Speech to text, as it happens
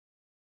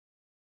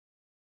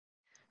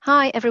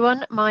Hi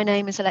everyone, my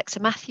name is Alexa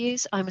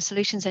Matthews. I'm a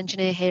solutions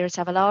engineer here at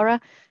Avalara,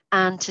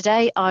 and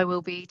today I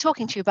will be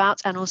talking to you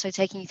about and also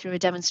taking you through a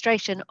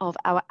demonstration of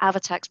our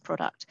AvaTax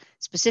product,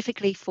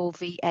 specifically for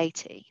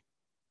VAT.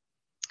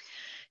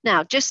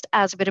 Now, just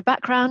as a bit of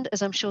background,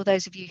 as I'm sure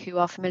those of you who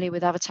are familiar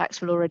with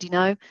AvaTax will already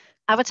know,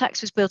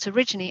 AvaTax was built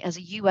originally as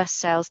a US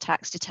sales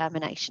tax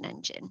determination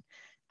engine.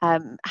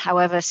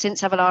 However,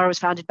 since Avalara was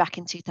founded back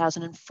in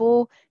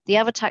 2004, the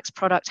AvaTax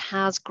product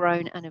has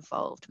grown and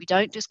evolved. We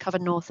don't just cover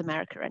North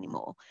America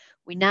anymore.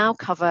 We now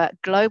cover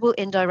global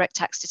indirect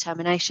tax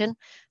determination,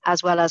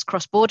 as well as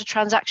cross-border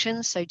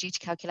transactions, so duty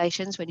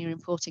calculations when you're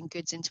importing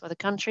goods into other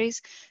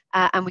countries.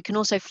 And we can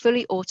also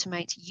fully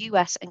automate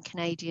US and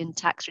Canadian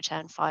tax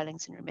return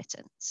filings and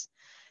remittance.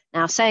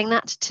 Now, saying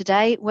that,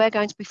 today we're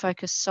going to be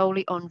focused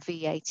solely on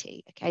VAT.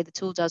 Okay, the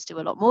tool does do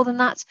a lot more than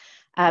that,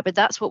 but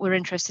that's what we're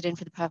interested in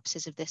for the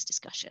purposes of this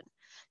discussion.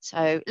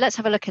 So let's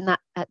have a look at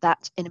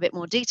that in a bit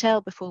more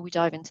detail before we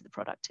dive into the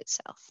product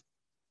itself.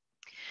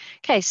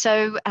 Okay,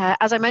 so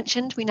as I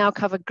mentioned, we now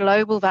cover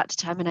global VAT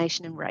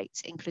determination and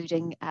rates,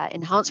 including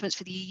enhancements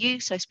for the EU,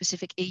 so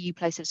specific EU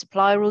place of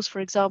supply rules, for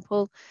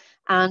example.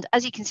 And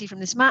as you can see from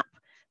this map,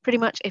 pretty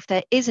much if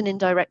there is an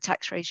indirect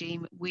tax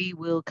regime, we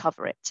will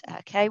cover it.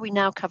 Okay, we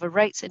now cover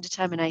rates and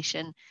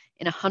determination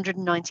in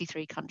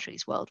 193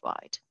 countries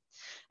worldwide.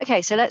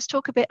 Okay, so let's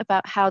talk a bit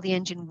about how the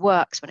engine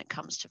works when it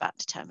comes to VAT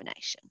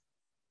determination.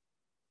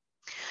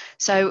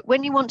 So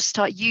when you want to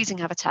start using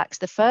AvaTax,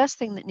 the first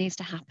thing that needs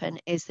to happen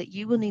is that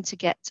you will need to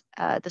get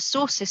the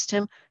source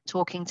system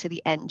talking to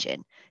the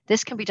engine.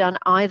 This can be done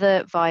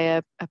either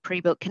via a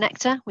pre-built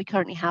connector. We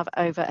currently have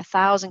over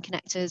 1,000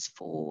 connectors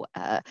for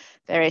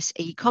various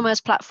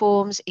e-commerce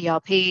platforms,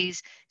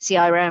 ERPs,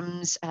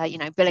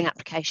 CRMs, billing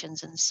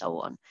applications, and so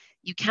on.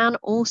 You can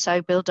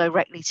also build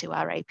directly to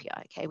our API.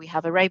 Okay, we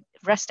have a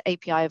REST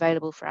API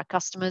available for our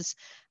customers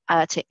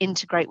to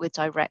integrate with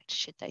direct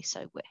should they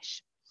so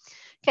wish.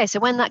 Okay,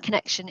 so when that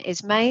connection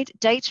is made,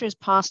 data is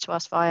passed to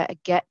us via a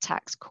get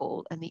tax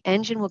call, and the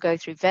engine will go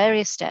through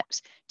various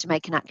steps to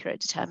make an accurate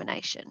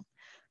determination.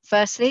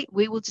 Firstly,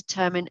 we will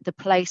determine the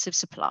place of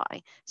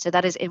supply. So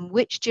that is, in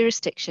which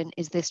jurisdiction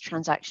is this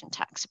transaction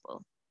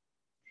taxable?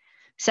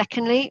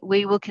 Secondly,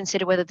 we will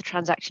consider whether the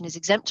transaction is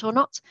exempt or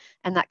not,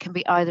 and that can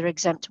be either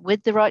exempt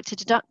with the right to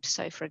deduct,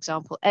 so for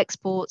example,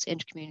 exports,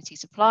 intercommunity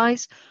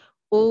supplies,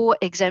 or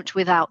exempt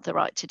without the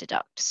right to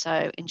deduct,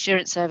 so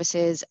insurance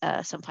services,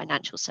 some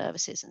financial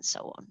services, and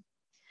so on.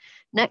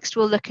 Next,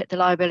 we'll look at the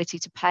liability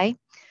to pay.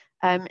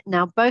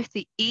 Now, both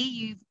the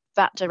EU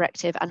VAT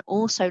directive and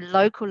also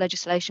local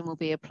legislation will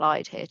be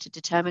applied here to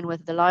determine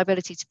whether the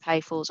liability to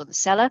pay falls on the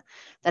seller,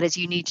 that is,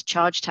 you need to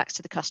charge tax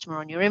to the customer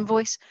on your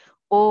invoice,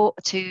 or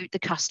to the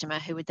customer,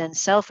 who would then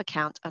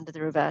self-account under the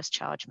reverse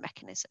charge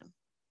mechanism.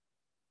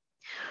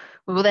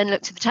 We will then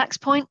look to the tax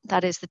point,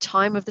 that is the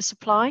time of the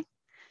supply,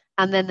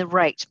 and then the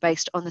rate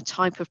based on the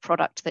type of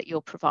product that you're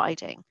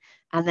providing.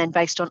 And then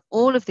based on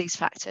all of these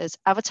factors,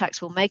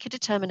 AvaTax will make a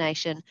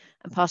determination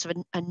and pass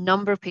a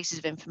number of pieces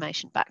of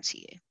information back to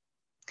you.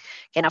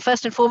 Okay, now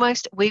first and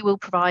foremost, we will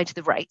provide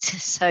the rate.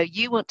 So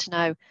you want to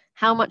know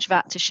how much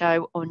VAT to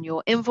show on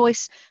your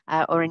invoice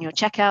or in your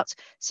checkout.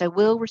 So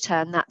we'll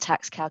return that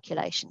tax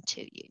calculation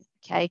to you.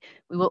 Okay,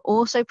 we will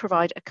also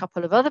provide a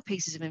couple of other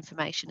pieces of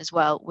information as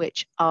well,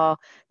 which are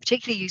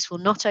particularly useful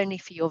not only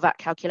for your VAT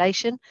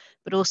calculation,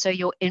 but also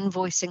your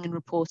invoicing and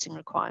reporting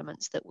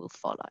requirements that will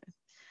follow.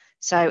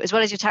 So as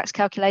well as your tax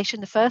calculation,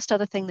 the first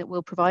other thing that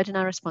we'll provide in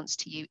our response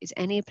to you is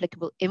any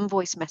applicable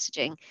invoice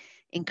messaging,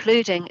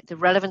 including the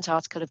relevant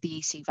article of the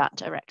EC VAT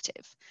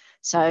directive.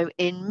 So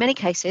in many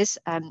cases,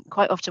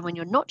 quite often when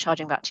you're not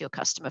charging VAT to your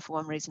customer for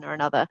one reason or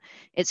another,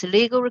 it's a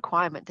legal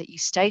requirement that you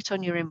state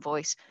on your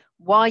invoice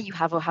why you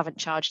have or haven't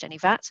charged any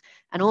VAT,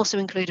 and also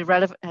include a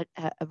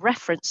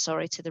reference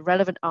to the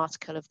relevant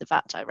article of the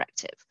VAT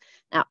directive.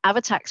 Now,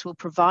 AvaTax will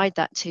provide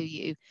that to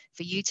you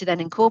for you to then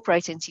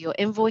incorporate into your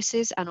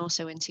invoices and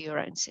also into your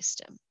own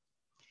system.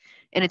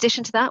 In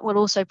addition to that, we'll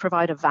also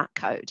provide a VAT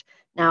code.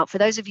 Now, for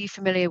those of you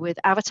familiar with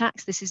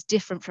AvaTax, this is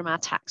different from our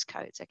tax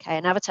codes, okay?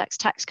 An AvaTax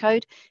tax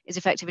code is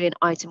effectively an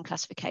item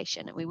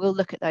classification, and we will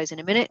look at those in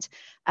a minute,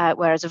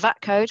 whereas a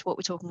VAT code, what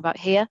we're talking about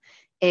here,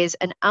 is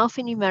an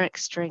alphanumeric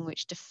string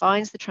which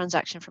defines the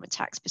transaction from a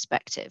tax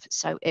perspective.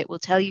 So it will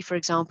tell you, for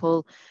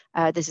example,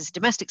 this is a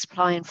domestic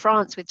supply in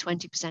France with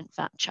 20%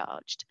 VAT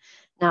charged.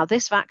 Now,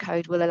 this VAT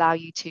code will allow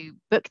you to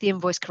book the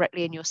invoice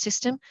correctly in your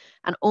system,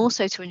 and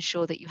also to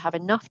ensure that you have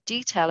enough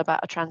detail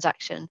about a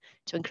transaction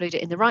to include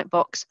it in the right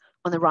box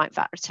on the right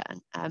VAT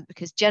return,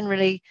 because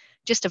generally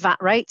just a VAT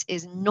rate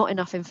is not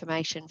enough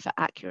information for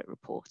accurate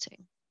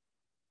reporting.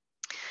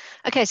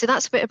 Okay, so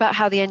that's a bit about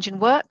how the engine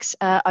works.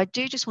 I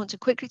do just want to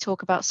quickly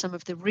talk about some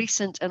of the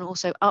recent and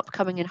also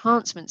upcoming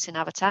enhancements in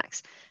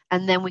AvaTax,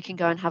 and then we can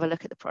go and have a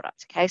look at the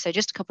product. Okay, so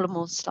just a couple of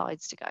more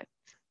slides to go.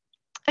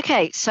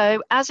 Okay,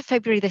 so as of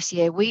February this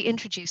year, we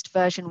introduced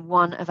version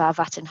 1 of our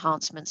VAT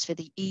enhancements for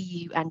the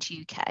EU and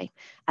UK,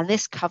 and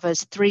this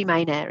covers three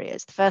main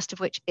areas. The first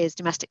of which is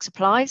domestic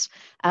supplies,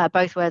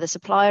 both where the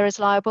supplier is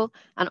liable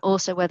and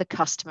also where the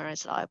customer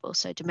is liable,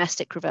 so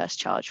domestic reverse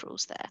charge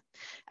rules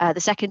there.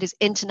 The second is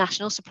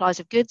international supplies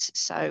of goods,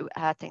 so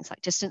things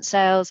like distance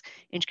sales,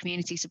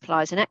 intercommunity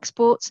supplies and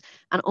exports,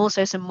 and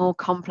also some more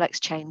complex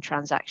chain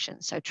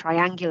transactions, so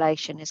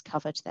triangulation is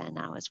covered there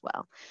now as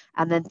well.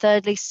 And then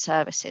thirdly,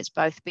 services,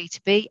 both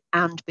B2B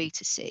and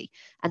B2C,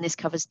 and this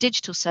covers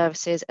digital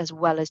services as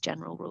well as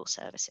general rule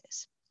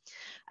services.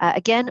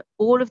 Again,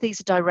 all of these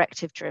are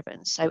directive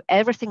driven, so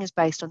everything is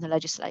based on the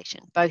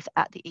legislation, both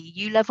at the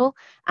EU level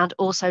and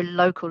also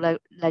local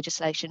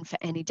legislation for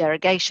any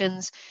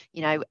derogations,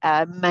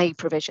 may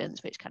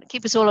provisions, which kind of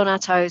keep us all on our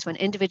toes when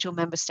individual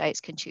member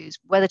states can choose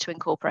whether to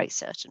incorporate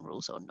certain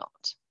rules or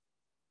not.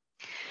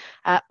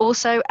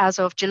 Also, as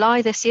of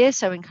July this year,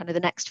 so in kind of the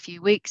next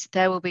few weeks,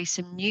 there will be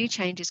some new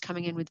changes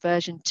coming in with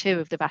version 2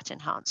 of the VAT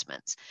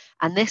enhancements.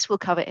 And this will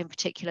cover in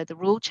particular the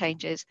rule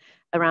changes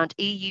around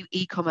EU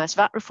e-commerce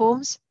VAT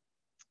reforms,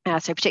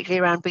 so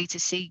particularly around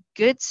B2C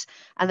goods,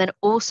 and then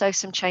also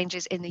some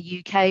changes in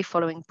the UK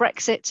following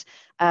Brexit,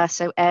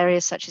 so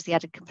areas such as the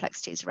added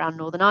complexities around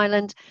Northern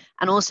Ireland,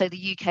 and also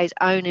the UK's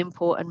own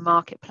import and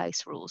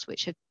marketplace rules,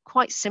 which are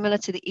quite similar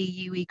to the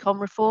EU e-com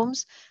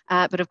reforms,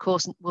 but of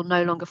course will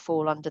no longer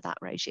fall under that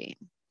regime.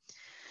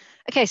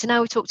 Okay, so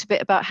now we've talked a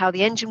bit about how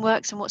the engine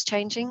works and what's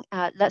changing.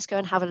 Let's go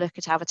and have a look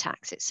at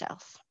AvaTax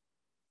itself.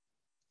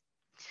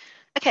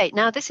 Okay,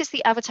 now this is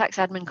the AvaTax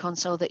admin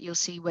console that you'll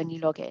see when you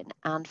log in.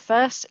 And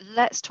first,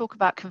 let's talk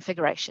about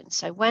configuration.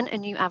 So when a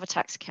new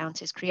AvaTax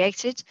account is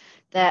created,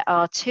 there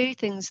are two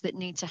things that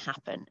need to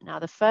happen. Now,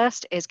 the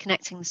first is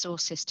connecting the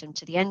source system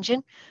to the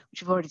engine,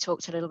 which we've already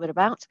talked a little bit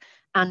about.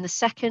 And the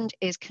second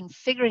is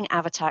configuring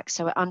AvaTax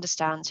so it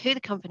understands who the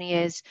company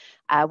is,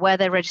 where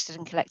they're registered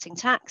and collecting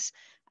tax,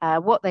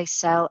 what they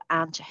sell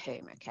and to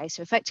whom. Okay,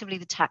 so effectively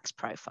the tax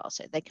profile,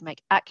 so they can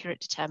make accurate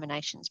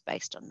determinations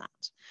based on that.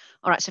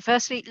 All right, so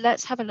firstly,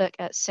 let's have a look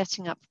at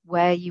setting up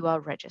where you are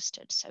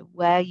registered, so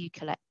where you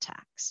collect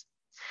tax.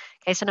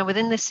 Okay, so now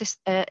within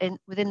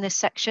this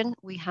section,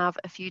 we have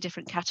a few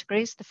different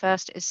categories. The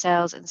first is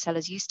sales and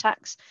sellers use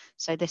tax.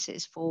 So this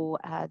is for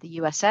the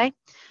USA.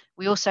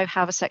 We also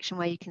have a section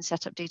where you can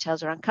set up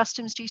details around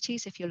customs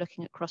duties if you're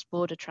looking at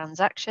cross-border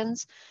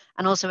transactions,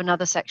 and also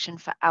another section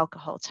for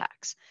alcohol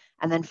tax.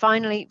 And then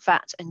finally,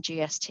 VAT and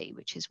GST,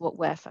 which is what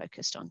we're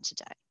focused on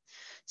today.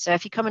 So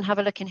if you come and have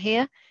a look in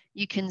here,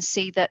 you can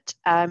see that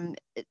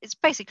it's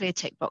basically a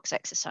tick box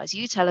exercise.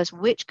 You tell us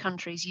which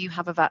countries you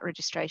have a VAT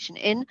registration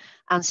in,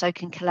 and so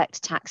can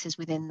collect taxes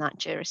within that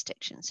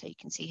jurisdiction. So you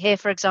can see here,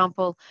 for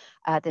example,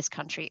 this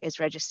country is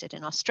registered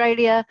in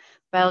Australia,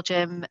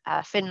 Belgium,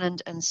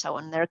 Finland, and so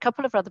on. There are a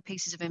couple of other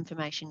pieces of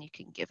information you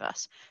can give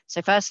us.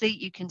 So firstly,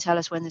 you can tell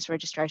us when this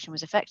registration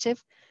was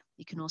effective.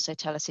 You can also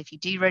tell us if you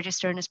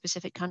deregister in a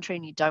specific country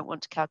and you don't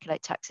want to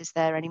calculate taxes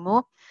there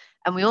anymore.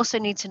 And we also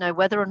need to know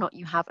whether or not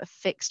you have a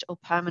fixed or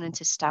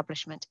permanent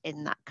establishment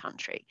in that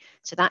country.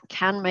 So that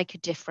can make a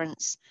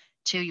difference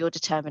to your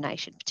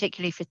determination,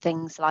 particularly for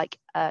things like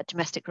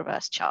domestic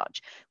reverse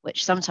charge,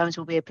 which sometimes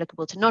will be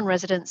applicable to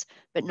non-residents,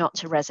 but not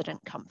to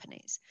resident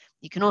companies.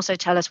 You can also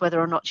tell us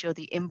whether or not you're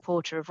the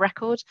importer of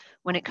record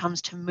when it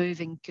comes to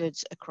moving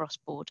goods across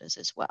borders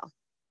as well.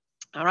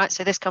 All right,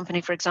 so this company,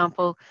 for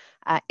example,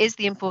 is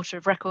the importer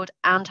of record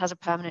and has a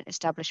permanent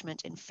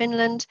establishment in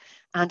Finland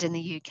and in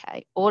the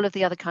UK. All of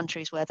the other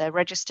countries where they're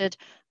registered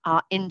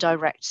are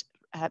direct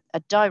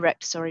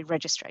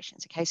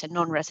registrations, okay, so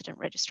non-resident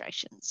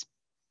registrations.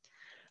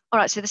 All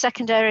right, so the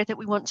second area that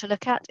we want to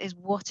look at is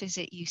what is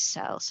it you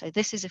sell? So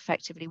this is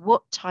effectively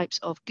what types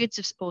of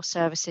goods or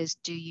services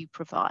do you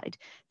provide?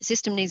 The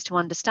system needs to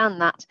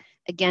understand that,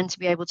 again, to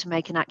be able to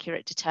make an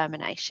accurate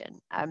determination.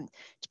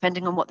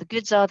 Depending on what the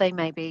goods are, they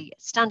may be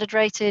standard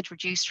rated,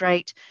 reduced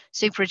rate,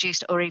 super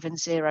reduced, or even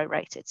zero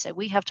rated. So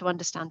we have to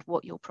understand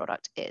what your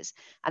product is.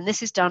 And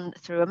this is done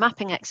through a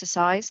mapping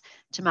exercise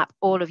to map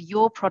all of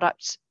your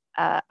products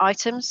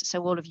items,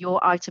 so all of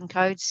your item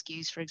codes,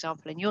 SKUs, for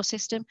example, in your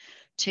system,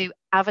 to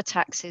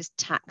AvaTax's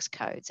tax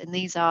codes. And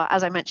these are,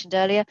 as I mentioned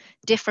earlier,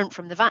 different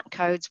from the VAT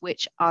codes,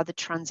 which are the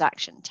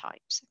transaction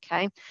types,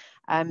 okay?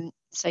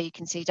 So you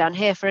can see down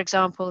here, for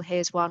example,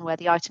 here's one where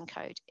the item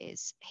code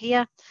is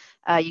here.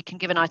 You can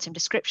give an item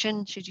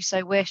description, should you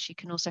so wish. You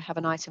can also have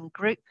an item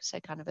group,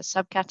 so kind of a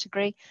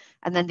subcategory,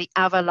 and then the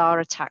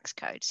Avalara tax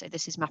code. So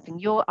this is mapping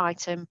your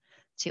item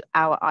to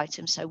our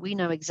item, so we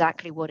know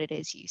exactly what it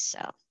is you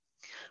sell.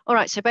 All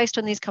right, so based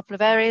on these couple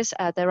of areas,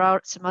 there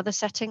are some other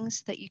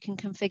settings that you can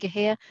configure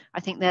here. I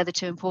think they're the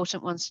two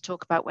important ones to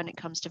talk about when it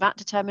comes to VAT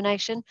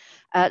determination.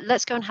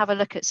 Let's go and have a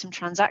look at some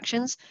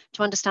transactions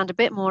to understand a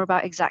bit more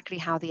about exactly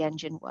how the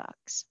engine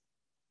works.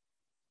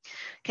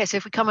 Okay, so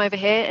if we come over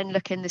here and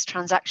look in this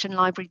transaction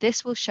library,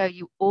 this will show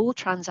you all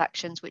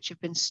transactions which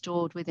have been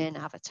stored within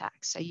AvaTax.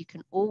 So you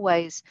can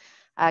always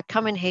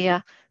come in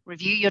here,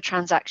 review your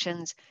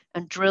transactions,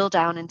 and drill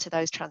down into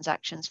those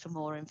transactions for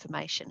more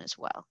information as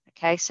well.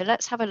 Okay, so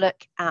let's have a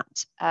look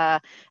at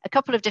a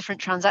couple of different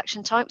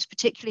transaction types,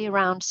 particularly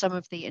around some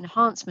of the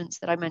enhancements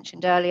that I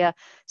mentioned earlier.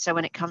 So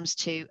when it comes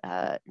to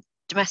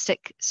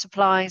domestic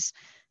supplies,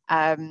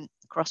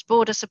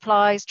 cross-border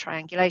supplies,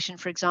 triangulation,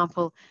 for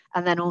example,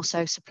 and then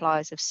also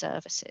supplies of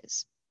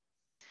services.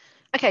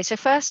 Okay, so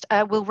first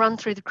we'll run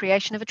through the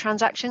creation of a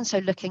transaction, so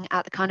looking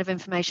at the kind of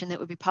information that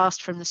would be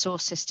passed from the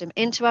source system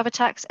into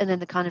AvaTax and then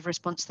the kind of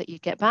response that you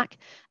get back.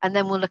 And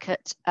then we'll look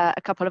at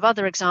a couple of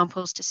other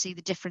examples to see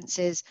the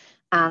differences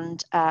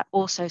and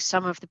also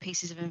some of the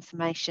pieces of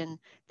information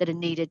that are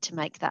needed to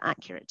make that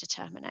accurate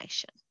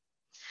determination.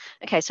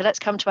 Okay, so let's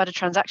come to add a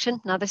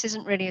transaction. Now, this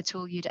isn't really a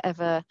tool you'd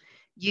ever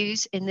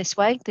use in this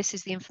way. This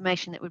is the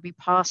information that would be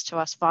passed to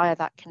us via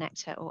that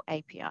connector or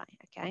API,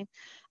 okay?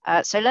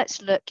 So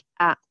let's look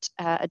at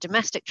a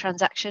domestic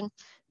transaction,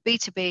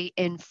 B2B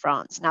in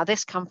France. Now,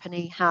 this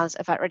company has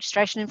a VAT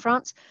registration in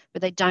France,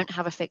 but they don't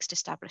have a fixed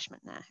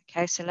establishment there,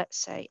 okay? So let's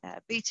say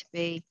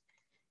B2B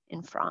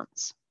in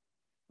France.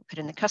 We'll put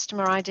in the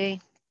customer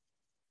ID.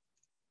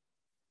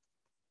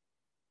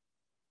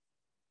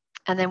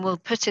 And then we'll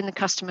put in the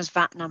customer's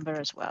VAT number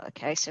as well,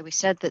 okay? So we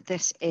said that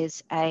this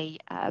is a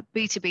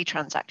B2B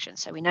transaction.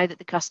 So we know that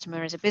the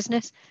customer is a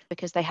business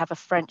because they have a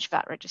French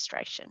VAT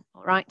registration,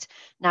 all right?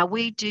 Now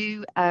we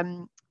do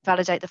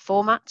validate the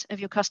format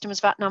of your customer's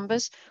VAT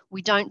numbers.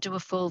 We don't do a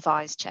full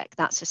VIS check.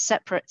 That's a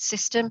separate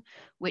system,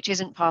 which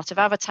isn't part of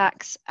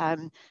AvaTax.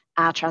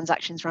 Our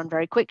transactions run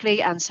very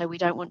quickly, and so we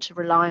don't want to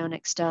rely on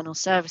external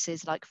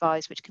services like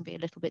VIS, which can be a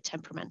little bit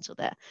temperamental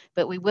there.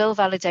 But we will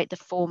validate the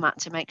format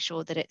to make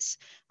sure that it's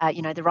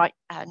the right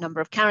number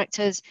of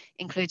characters,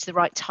 includes the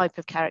right type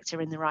of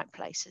character in the right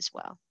place as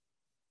well.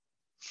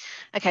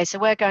 Okay, so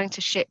we're going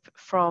to ship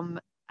from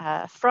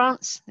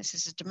France. This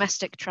is a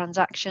domestic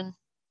transaction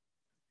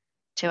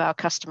to our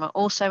customer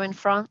also in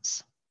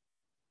France.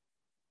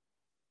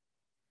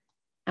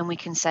 And we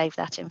can save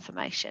that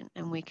information,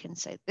 and we can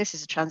say this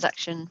is a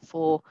transaction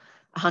for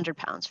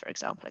 £100, for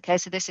example. Okay,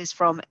 so this is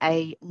from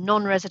a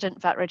non-resident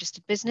VAT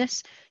registered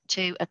business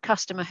to a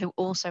customer who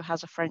also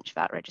has a French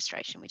VAT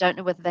registration. We don't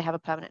know whether they have a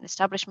permanent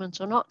establishment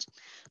or not.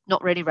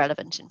 Not really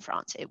relevant in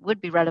France. It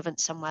would be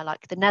relevant somewhere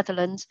like the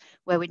Netherlands,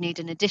 where we need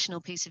an additional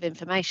piece of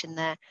information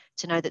there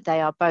to know that they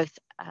are both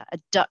a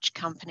Dutch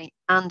company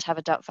and have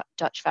a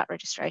Dutch VAT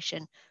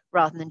registration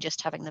rather than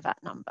just having the VAT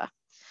number.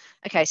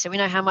 Okay, so we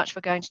know how much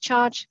we're going to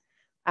charge.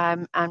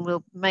 And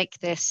we'll make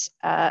this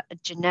a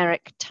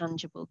generic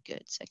tangible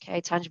goods,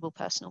 okay, tangible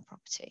personal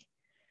property.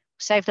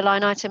 Save the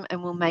line item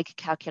and we'll make a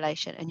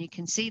calculation, and you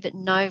can see that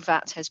no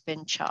VAT has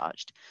been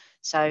charged.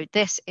 So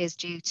this is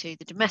due to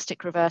the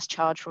domestic reverse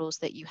charge rules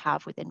that you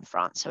have within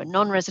France. So a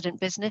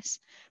non-resident business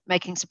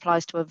making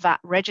supplies to a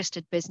VAT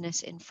registered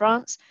business in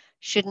France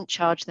shouldn't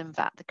charge them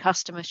VAT. The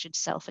customer should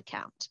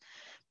self-account.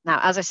 Now,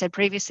 as I said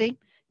previously,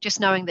 just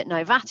knowing that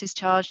no VAT is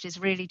charged is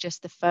really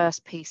just the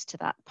first piece to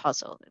that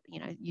puzzle.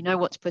 You know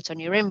what to put on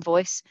your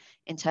invoice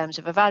in terms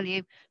of a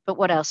value, but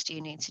what else do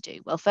you need to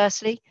do? Well,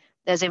 firstly,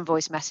 there's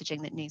invoice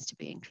messaging that needs to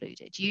be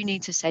included. You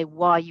need to say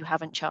why you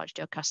haven't charged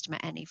your customer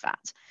any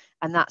VAT,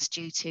 and that's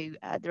due to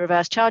the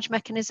reverse charge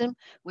mechanism,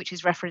 which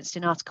is referenced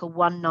in Article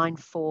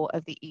 194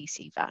 of the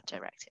EC VAT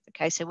Directive.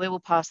 Okay, so we will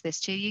pass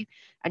this to you,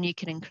 and you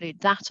can include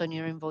that on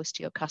your invoice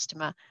to your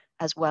customer,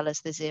 as well as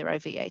the zero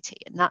VAT.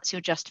 And that's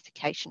your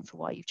justification for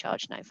why you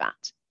charge no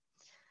VAT.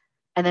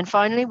 And then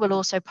finally, we'll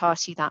also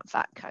pass you that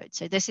VAT code.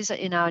 So this is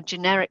in our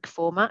generic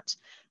format,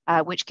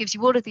 which gives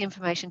you all of the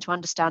information to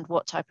understand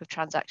what type of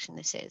transaction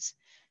this is.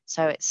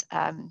 So it's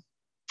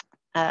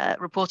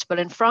reportable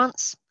in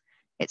France.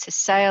 It's a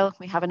sale.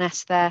 We have an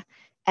S there.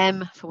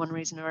 M, for one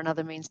reason or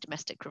another, means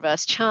domestic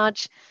reverse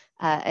charge.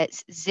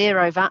 It's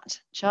zero VAT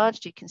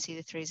charged. You can see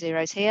the 3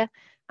 zeros here.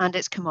 And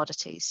it's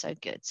commodities, so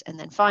goods. And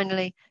then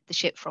finally, the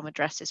ship from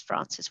address is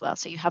France as well.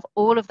 So you have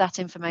all of that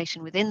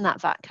information within that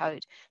VAT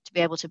code to be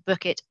able to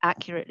book it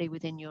accurately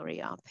within your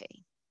ERP.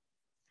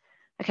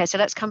 Okay, so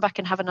let's come back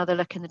and have another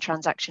look in the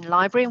transaction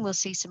library, and we'll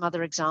see some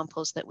other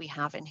examples that we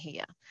have in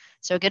here.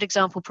 So a good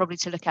example probably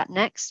to look at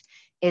next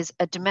is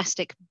a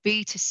domestic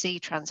B2C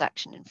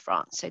transaction in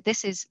France. So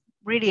this is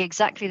really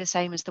exactly the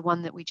same as the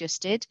one that we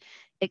just did,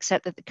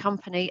 except that the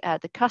company,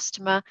 the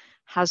customer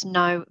has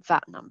no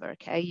VAT number,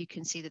 okay? You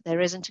can see that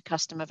there isn't a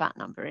customer VAT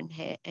number in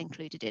here,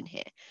 included in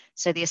here.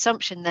 So the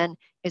assumption then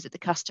is that the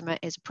customer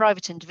is a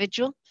private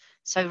individual,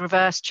 so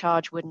reverse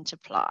charge wouldn't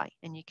apply.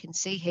 And you can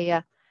see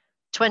here,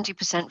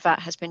 20% VAT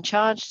has been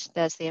charged.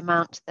 There's the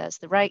amount, there's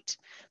the rate.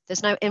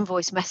 There's no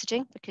invoice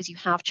messaging because you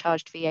have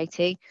charged VAT.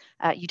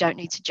 You don't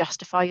need to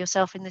justify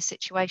yourself in this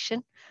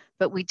situation,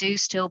 but we do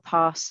still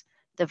pass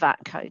the VAT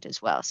code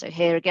as well. So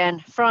here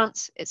again,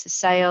 France, it's a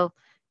sale,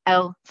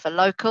 L for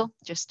local,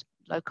 just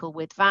local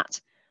with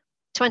VAT,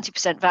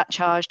 20% VAT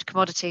charged,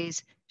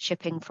 commodities,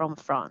 shipping from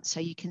France. So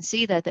you can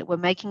see there that we're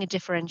making a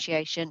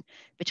differentiation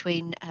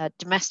between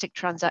domestic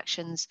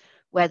transactions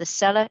where the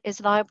seller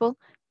is liable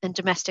and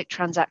domestic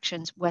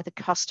transactions where the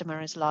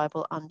customer is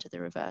liable under the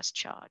reverse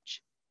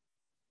charge.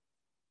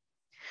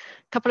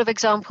 A couple of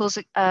examples,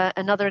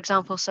 another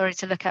example, sorry,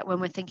 to look at when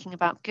we're thinking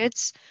about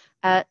goods.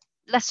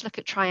 Let's look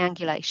at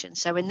triangulation.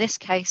 So in this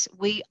case,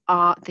 we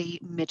are the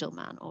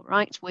middleman, all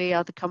right? We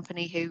are the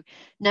company who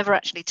never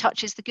actually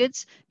touches the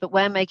goods, but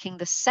we're making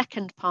the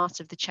second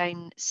part of the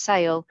chain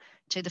sale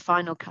to the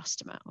final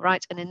customer, all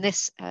right? And in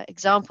this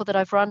example that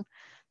I've run,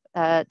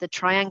 the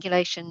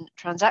triangulation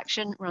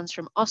transaction runs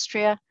from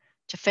Austria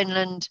to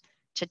Finland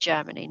to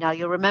Germany. Now,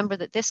 you'll remember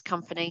that this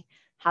company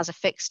has a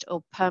fixed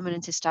or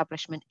permanent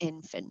establishment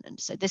in Finland.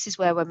 So this is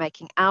where we're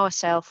making our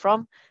sale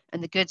from,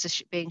 and the goods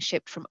are being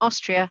shipped from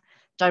Austria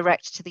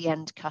direct to the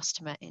end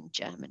customer in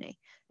Germany.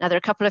 Now, there are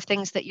a couple of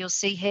things that you'll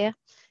see here.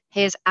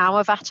 Here's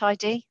our VAT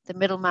ID, the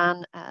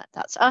middleman,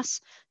 that's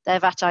us. Their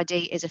VAT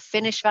ID is a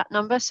Finnish VAT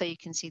number, so you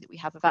can see that we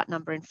have a VAT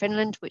number in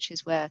Finland, which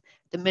is where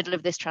the middle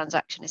of this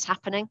transaction is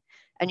happening.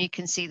 And you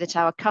can see that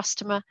our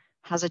customer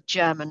has a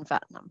German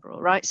VAT number,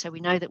 all right? So we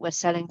know that we're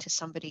selling to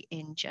somebody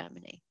in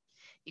Germany.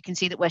 You can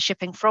see that we're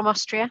shipping from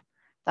Austria.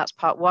 That's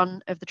part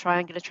one of the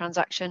triangular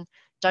transaction,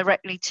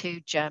 directly to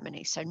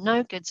Germany. So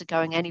no goods are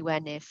going anywhere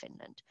near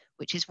Finland,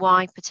 which is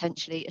why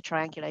potentially a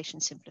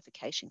triangulation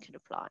simplification can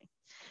apply.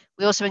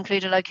 We also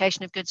include a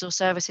location of goods or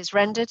services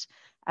rendered.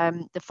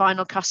 The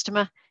final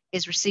customer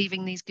is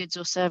receiving these goods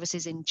or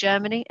services in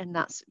Germany, and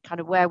that's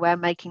kind of where we're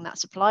making that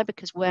supply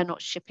because we're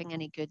not shipping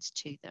any goods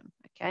to them,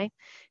 okay?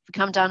 If we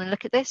come down and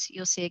look at this,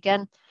 you'll see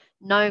again,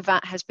 no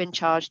VAT has been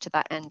charged to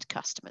that end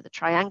customer. The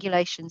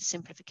triangulation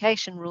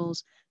simplification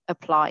rules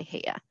apply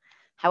here.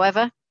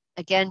 However,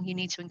 again, you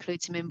need to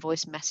include some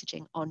invoice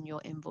messaging on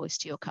your invoice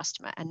to your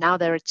customer. And now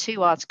there are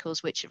two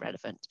articles which are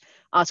relevant.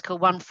 Article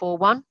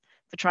 141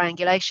 for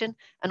triangulation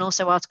and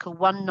also Article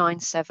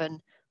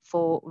 197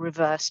 for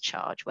reverse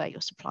charge where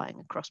you're supplying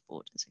across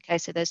borders. Okay,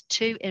 so there's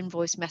two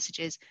invoice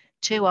messages,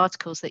 two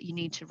articles that you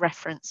need to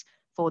reference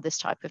for this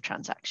type of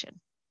transaction.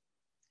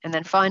 And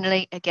then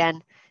finally,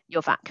 again,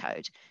 your VAT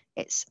code.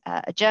 It's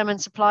a German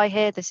supply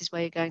here. This is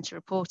where you're going to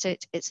report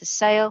it. It's a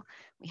sale.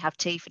 We have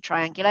T for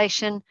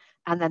triangulation,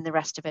 and then the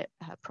rest of it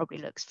probably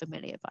looks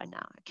familiar by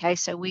now. Okay,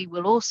 so we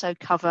will also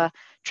cover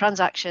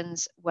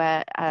transactions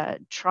where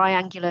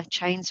triangular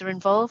chains are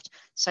involved.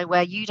 So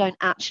where you don't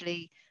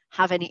actually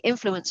have any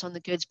influence on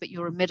the goods, but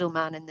you're a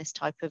middleman in this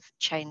type of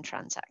chain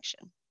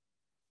transaction.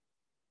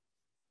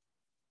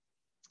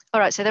 All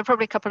right, so there are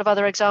probably a couple of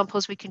other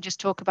examples we can just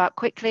talk about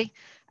quickly.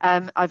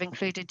 I've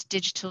included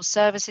digital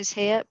services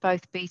here,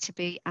 both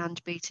B2B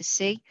and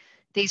B2C.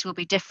 These will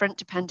be different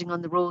depending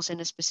on the rules in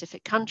a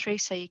specific country.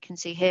 So you can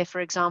see here, for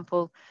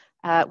example,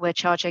 we're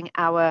charging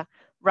our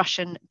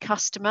Russian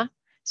customer,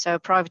 so a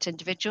private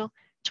individual,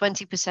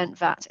 20%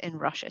 VAT in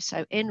Russia.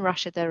 So in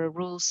Russia, there are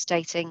rules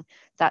stating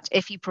that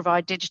if you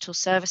provide digital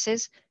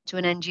services to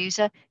an end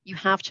user, you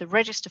have to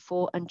register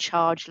for and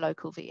charge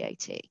local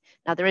VAT.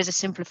 Now, there is a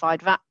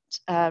simplified VAT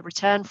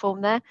return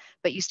form there,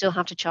 but you still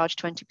have to charge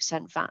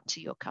 20% VAT to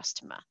your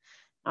customer.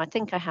 Now, I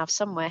think I have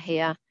somewhere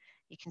here,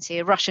 you can see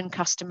a Russian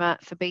customer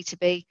for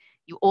B2B.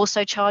 You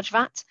also charge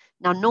VAT.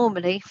 Now,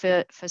 normally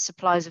for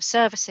suppliers of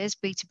services,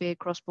 B2B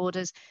across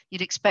borders,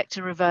 you'd expect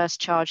a reverse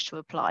charge to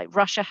apply.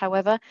 Russia,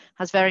 however,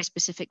 has very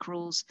specific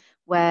rules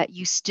where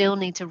you still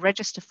need to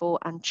register for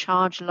and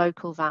charge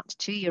local VAT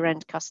to your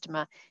end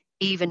customer,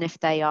 even if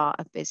they are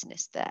a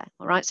business there.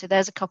 All right, so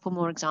there's a couple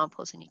more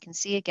examples, and you can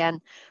see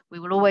again, we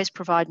will always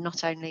provide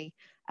not only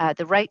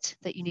the rate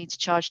that you need to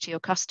charge to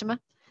your customer,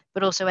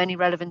 but also any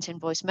relevant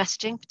invoice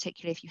messaging,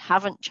 particularly if you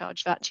haven't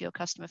charged VAT to your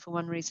customer for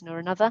one reason or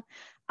another,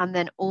 and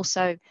then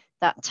also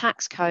that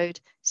tax code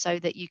so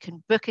that you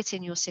can book it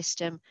in your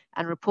system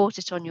and report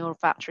it on your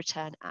VAT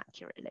return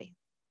accurately.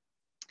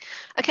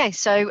 Okay,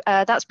 so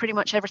that's pretty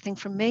much everything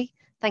from me.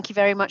 Thank you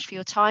very much for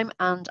your time,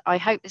 and I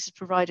hope this has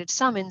provided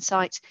some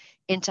insight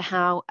into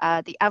how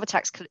the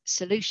AvaTax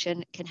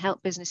solution can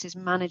help businesses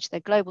manage their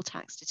global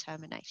tax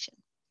determination.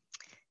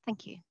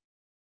 Thank you.